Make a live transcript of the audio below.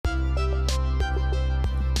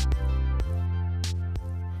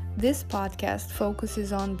This podcast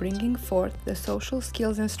focuses on bringing forth the social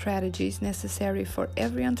skills and strategies necessary for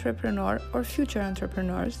every entrepreneur or future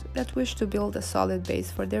entrepreneurs that wish to build a solid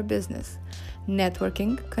base for their business.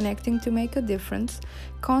 Networking, connecting to make a difference,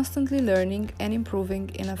 constantly learning and improving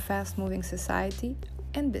in a fast-moving society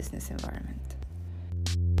and business environment.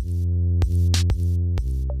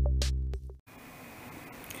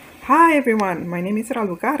 Hi everyone, my name is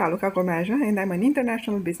Raluca Gomeja, and I'm an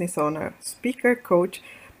international business owner, speaker, coach,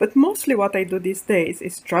 but mostly what I do these days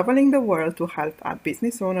is traveling the world to help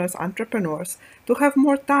business owners, entrepreneurs to have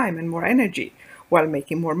more time and more energy while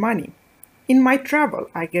making more money. In my travel,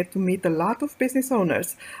 I get to meet a lot of business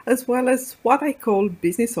owners as well as what I call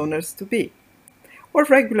business owners to be, or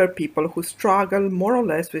regular people who struggle more or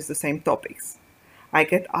less with the same topics. I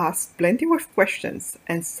get asked plenty of questions,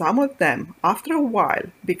 and some of them, after a while,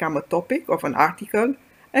 become a topic of an article,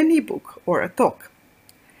 an ebook, or a talk.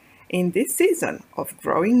 In this season of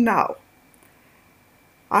Growing Now,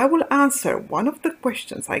 I will answer one of the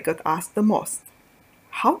questions I got asked the most.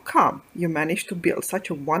 How come you managed to build such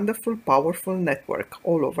a wonderful, powerful network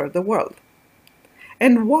all over the world?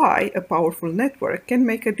 And why a powerful network can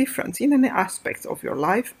make a difference in any aspects of your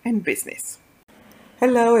life and business.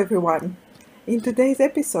 Hello everyone. In today's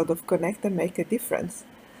episode of Connect and Make a Difference,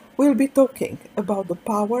 we'll be talking about the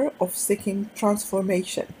power of seeking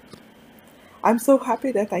transformation. I'm so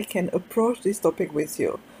happy that I can approach this topic with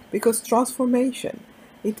you because transformation,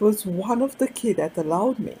 it was one of the key that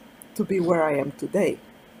allowed me to be where I am today.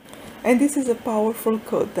 And this is a powerful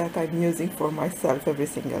quote that I'm using for myself every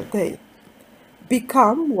single day.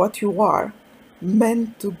 Become what you are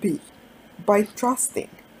meant to be by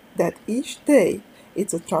trusting that each day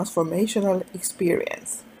it's a transformational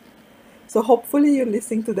experience. So hopefully you're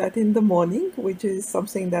listening to that in the morning, which is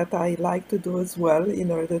something that I like to do as well in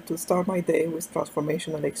order to start my day with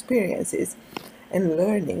transformational experiences and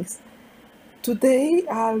learnings. Today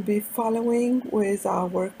I'll be following with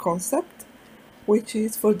our concept, which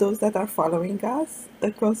is, for those that are following us,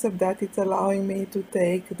 a concept that is allowing me to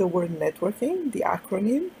take the word networking, the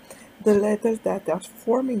acronym, the letters that are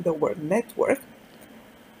forming the word network,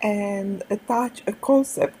 and attach a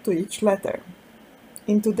concept to each letter.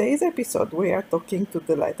 In today's episode, we are talking to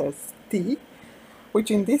the letters T, which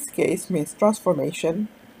in this case means transformation,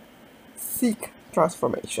 seek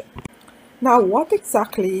transformation. Now, what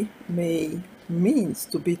exactly means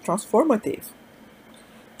to be transformative?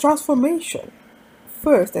 Transformation,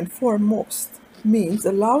 first and foremost, means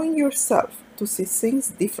allowing yourself to see things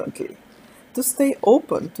differently, to stay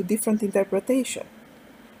open to different interpretation,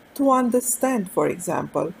 to understand, for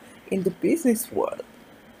example, in the business world,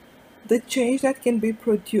 the change that can be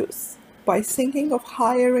produced by thinking of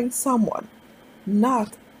hiring someone,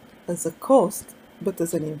 not as a cost, but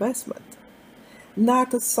as an investment.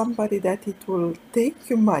 Not as somebody that it will take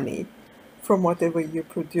you money from whatever you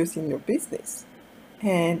produce in your business,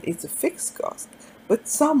 and it's a fixed cost, but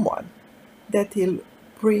someone that will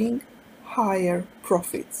bring higher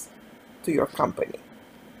profits to your company.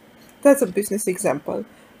 That's a business example,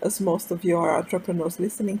 as most of you are entrepreneurs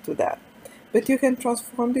listening to that. But you can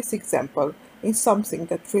transform this example in something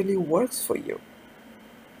that really works for you.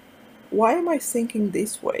 Why am I thinking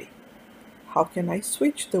this way? How can I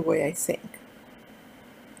switch the way I think?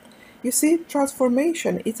 You see,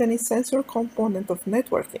 transformation is an essential component of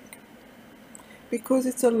networking because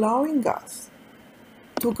it's allowing us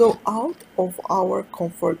to go out of our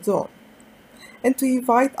comfort zone and to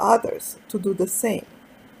invite others to do the same.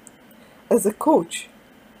 As a coach,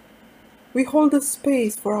 we hold a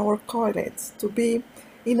space for our clients to be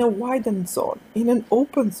in a widened zone, in an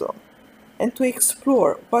open zone, and to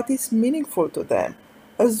explore what is meaningful to them,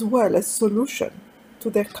 as well as solution to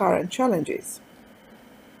their current challenges.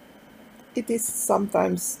 It is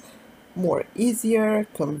sometimes more easier,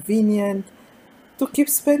 convenient, to keep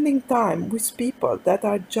spending time with people that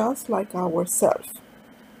are just like ourselves,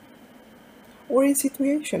 or in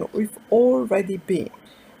situations we've already been.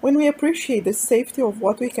 When we appreciate the safety of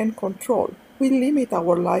what we can control, we limit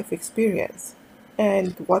our life experience,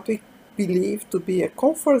 and what we believe to be a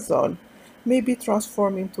comfort zone may be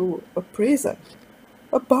transformed into a prison,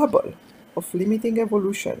 a bubble of limiting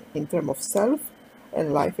evolution in terms of self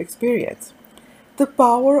and life experience. The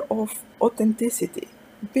power of authenticity,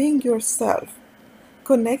 being yourself,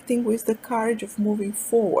 connecting with the courage of moving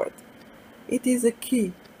forward, it is a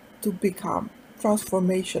key to become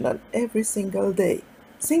transformational every single day.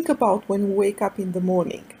 Think about when we wake up in the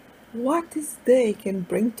morning. What this day can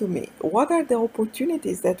bring to me? What are the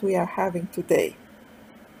opportunities that we are having today?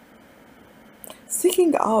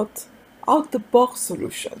 Seeking out the box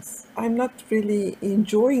solutions. I'm not really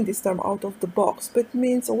enjoying this term out of the box, but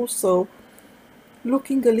means also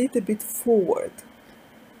looking a little bit forward,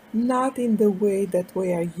 not in the way that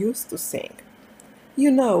we are used to seeing.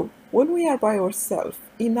 You know, when we are by ourselves,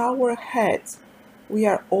 in our heads, we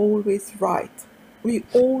are always right. We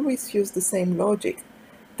always use the same logic.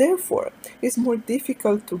 Therefore, it's more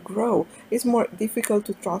difficult to grow, it's more difficult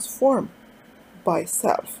to transform by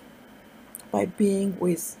self, by being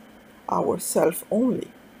with ourself only.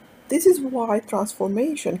 This is why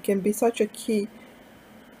transformation can be such a key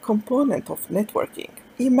component of networking.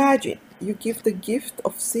 Imagine you give the gift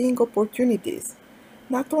of seeing opportunities,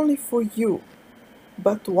 not only for you,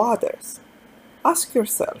 but to others. Ask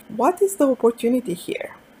yourself, what is the opportunity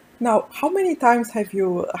here? Now, how many times have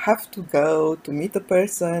you have to go to meet a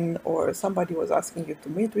person, or somebody was asking you to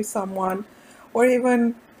meet with someone, or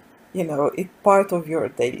even, it's part of your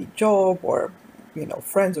daily job, or,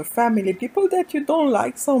 friends or family, people that you don't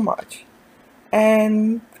like so much.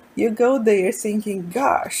 And you go there thinking,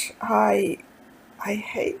 gosh, I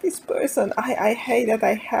hate this person. I hate that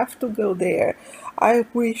I have to go there. I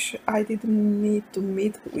wish I didn't need to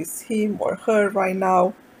meet with him or her right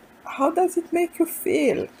now. How does it make you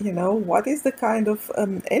feel? What is the kind of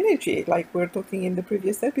energy, like we're talking in the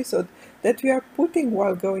previous episode, that we are putting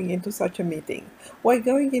while going into such a meeting, while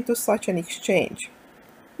going into such an exchange?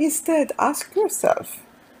 Instead, ask yourself,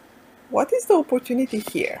 what is the opportunity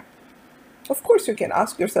here? Of course, you can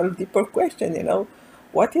ask yourself deeper question,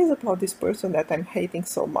 what is about this person that I'm hating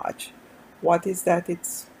so much? What is that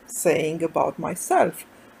it's saying about myself?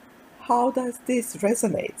 How does this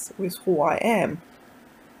resonate with who I am?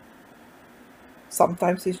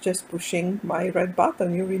 Sometimes it's just pushing my red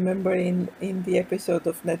button. You remember in the episode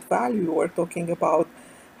of Net Value, we were talking about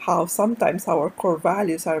how sometimes our core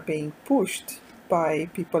values are being pushed by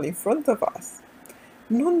people in front of us.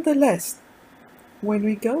 Nonetheless, when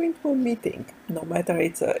we go into a meeting, no matter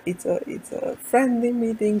it's a friendly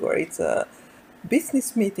meeting or it's a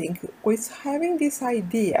business meeting, with having this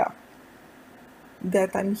idea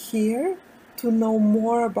that I'm here to know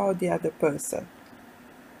more about the other person.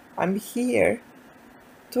 I'm here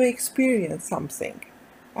to experience something.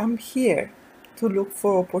 I'm here to look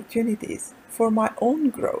for opportunities for my own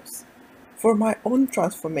growth, for my own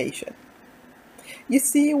transformation. You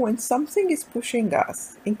see, when something is pushing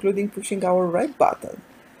us, including pushing our red button,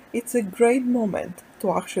 it's a great moment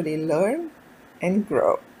to actually learn and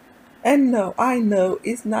grow. And no, I know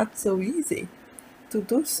it's not so easy to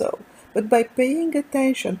do so, but by paying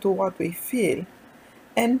attention to what we feel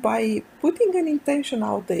and by putting an intention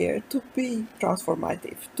out there to be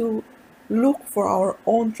transformative, to look for our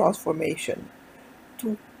own transformation,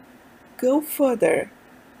 to go further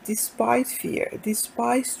despite fear,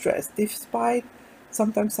 despite stress, despite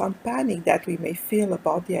sometimes some panic that we may feel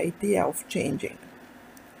about the idea of changing.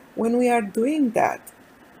 When we are doing that,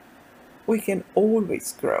 we can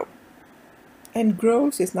always grow. And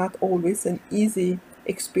growth is not always an easy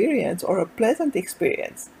experience or a pleasant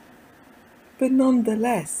experience. But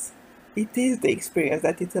nonetheless, it is the experience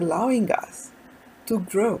that is allowing us to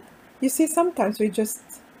grow. You see, sometimes we just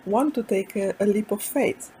want to take a leap of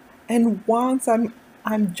faith. And once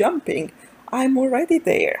I'm jumping, I'm already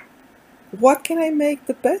there. What can I make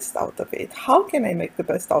the best out of it? How can I make the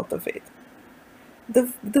best out of it?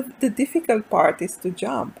 The difficult part is to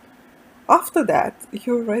jump. After that,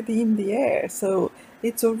 you're already in the air, so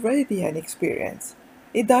it's already an experience.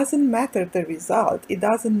 It doesn't matter the result. It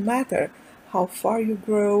doesn't matter how far you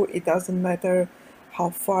grow. It doesn't matter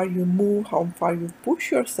how far you move, how far you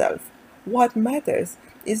push yourself. What matters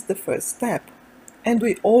is the first step. And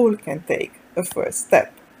we all can take a first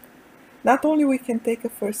step. Not only we can take a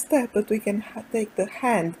first step, but we can take the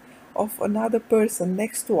hand of another person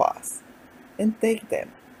next to us and take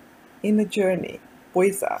them in a journey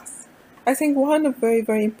with us. I think one very,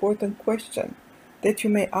 very important question that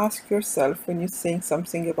you may ask yourself when you're saying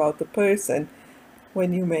something about the person,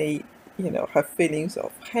 when you may, have feelings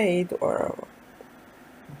of hate or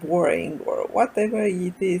boring or whatever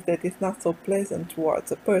it is that is not so pleasant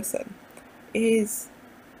towards a person, is,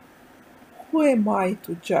 who am I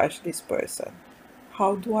to judge this person?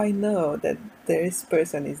 How do I know that this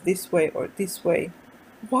person is this way or this way?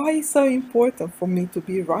 Why is it so important for me to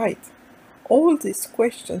be right? All these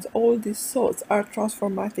questions, all these thoughts are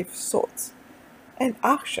transformative thoughts and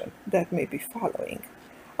action that may be following.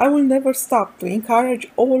 I will never stop to encourage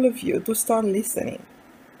all of you to start listening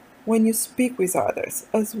when you speak with others,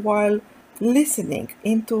 as while listening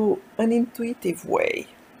into an intuitive way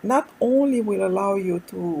not only will allow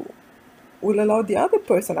the other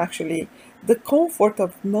person actually the comfort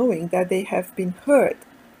of knowing that they have been heard,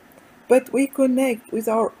 but we connect with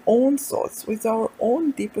our own thoughts, with our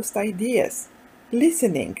own deepest ideas.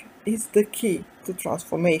 Listening is the key to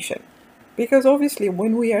transformation, Because obviously,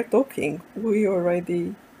 when we are talking, we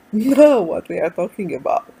already know what we are talking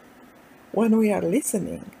about. When we are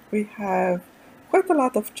listening, we have quite a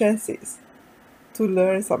lot of chances to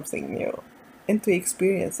learn something new and to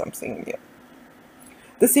experience something new.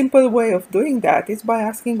 The simple way of doing that is by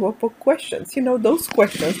asking open questions. You know, those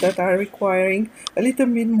questions that are requiring a little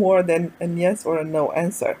bit more than a yes or a no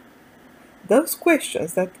answer. Those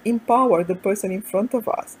questions that empower the person in front of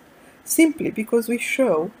us simply because we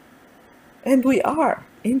show and we are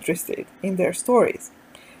interested in their stories.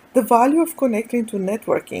 The value of connecting to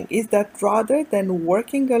networking is that rather than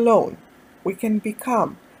working alone, we can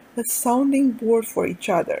become a sounding board for each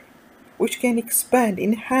other, which can expand,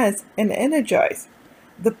 enhance, and energize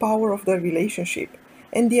the power of the relationship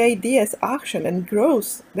and the ideas, action, and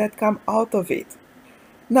growth that come out of it.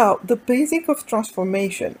 Now, the basic of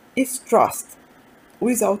transformation is trust,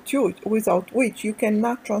 without which you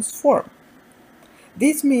cannot transform.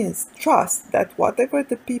 This means trust that whatever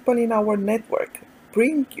the people in our network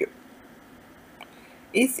bring you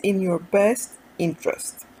is in your best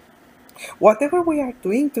interest. Whatever we are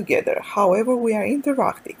doing together, however we are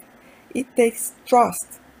interacting, it takes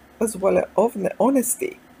trust as well as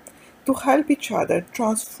honesty to help each other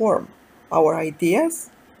transform our ideas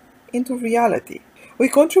into reality. We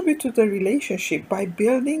contribute to the relationship by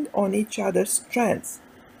building on each other's strengths,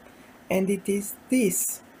 and it is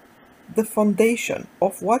this the foundation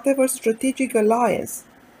of whatever strategic alliance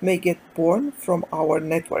may get born from our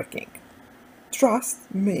networking.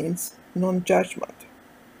 Trust means non-judgment.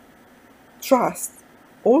 Trust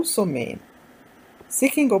also means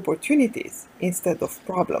seeking opportunities instead of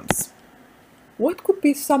problems. What could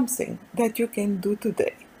be something that you can do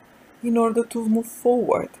today in order to move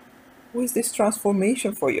forward with this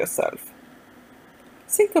transformation for yourself?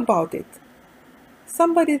 Think about it.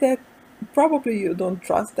 Somebody that probably you don't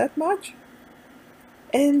trust that much,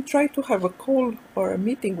 and try to have a call or a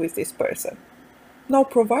meeting with this person. Now,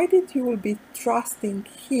 provided you will be trusting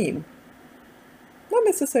him, not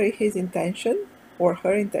necessarily his intention or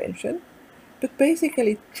her intention, but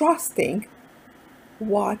basically trusting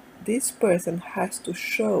what this person has to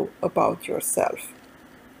show about yourself.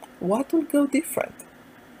 What will go different?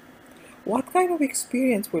 What kind of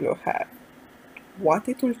experience will you have? What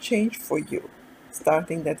it will change for you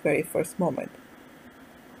starting that very first moment?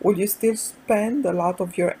 Will you still spend a lot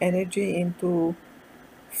of your energy into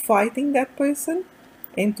fighting that person,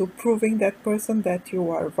 into proving that person that you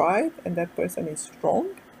are right and that person is wrong?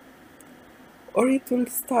 Or it will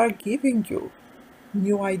start giving you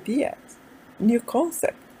new ideas, new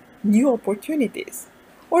concepts, new opportunities?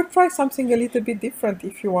 Or try something a little bit different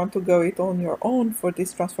if you want to go it on your own for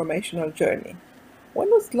this transformational journey. When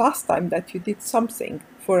was the last time that you did something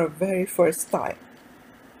for a very first time?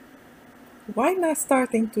 Why not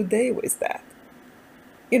starting today with that?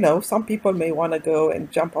 You know, some people may want to go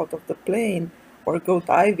and jump out of the plane or go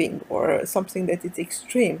diving or something that is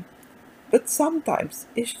extreme. But sometimes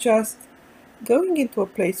it's just going into a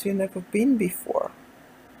place you've never been before,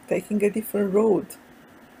 taking a different road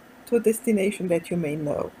to a destination that you may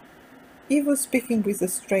know, even speaking with a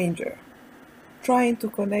stranger, trying to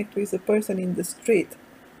connect with a person in the street,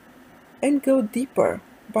 and go deeper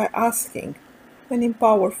by asking an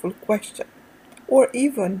powerful question, or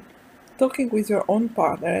even talking with your own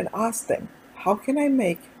partner and ask them, how can I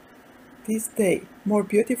make this day more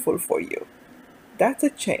beautiful for you? That's a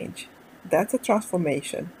change, that's a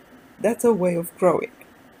transformation, that's a way of growing.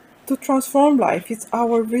 To transform life is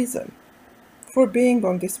our reason for being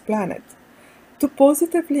on this planet. To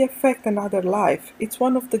positively affect another life, it's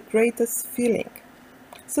one of the greatest feelings.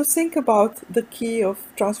 So think about the key of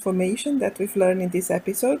transformation that we've learned in this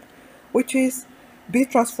episode, which is be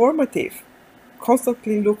transformative.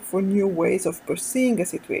 Constantly look for new ways of perceiving a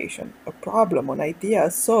situation, a problem, an idea, a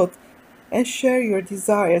thought, and share your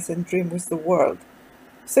desires and dreams with the world.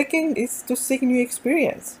 Second is to seek new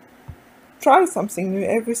experience. Try something new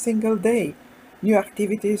every single day. New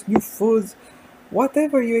activities, new foods,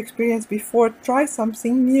 whatever you experienced before, try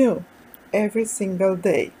something new every single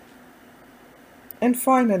day. And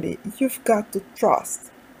finally, you've got to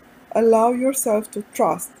trust. Allow yourself to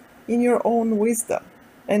trust in your own wisdom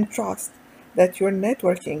and trust that your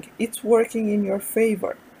networking is working in your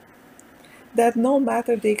favor. That no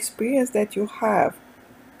matter the experience that you have,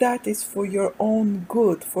 that is for your own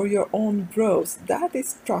good, for your own growth. That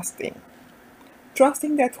is trusting.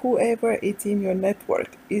 Trusting that whoever is in your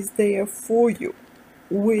network is there for you,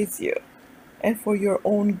 with you, and for your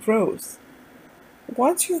own growth.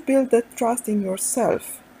 Once you've built that trust in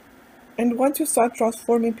yourself, and once you start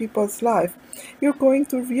transforming people's life, you're going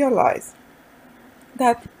to realize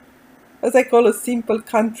that, as I call a simple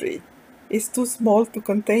country, is too small to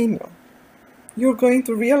contain you. You're going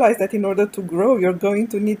to realize that in order to grow, you're going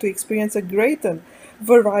to need to experience a greater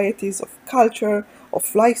varieties of culture,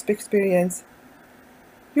 of life experience.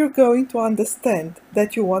 You're going to understand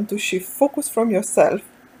that you want to shift focus from yourself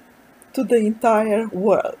to the entire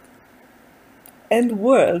world. And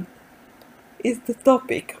world is the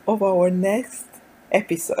topic of our next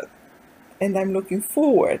episode. And I'm looking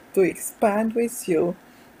forward to expand with you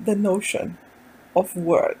the notion of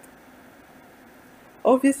world.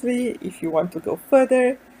 Obviously, if you want to go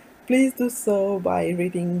further, please do so by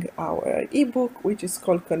reading our ebook, which is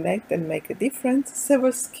called Connect and Make a Difference,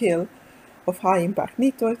 7 Skills of High Impact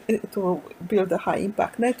Network to build a high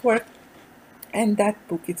impact network. And that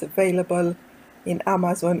book is available in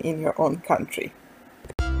Amazon in your own country.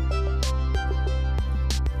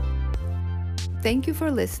 Thank you for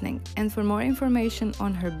listening, and for more information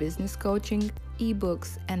on her business coaching,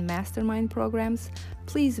 ebooks, and mastermind programs,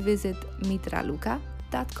 please visit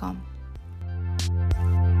mitraluka.com.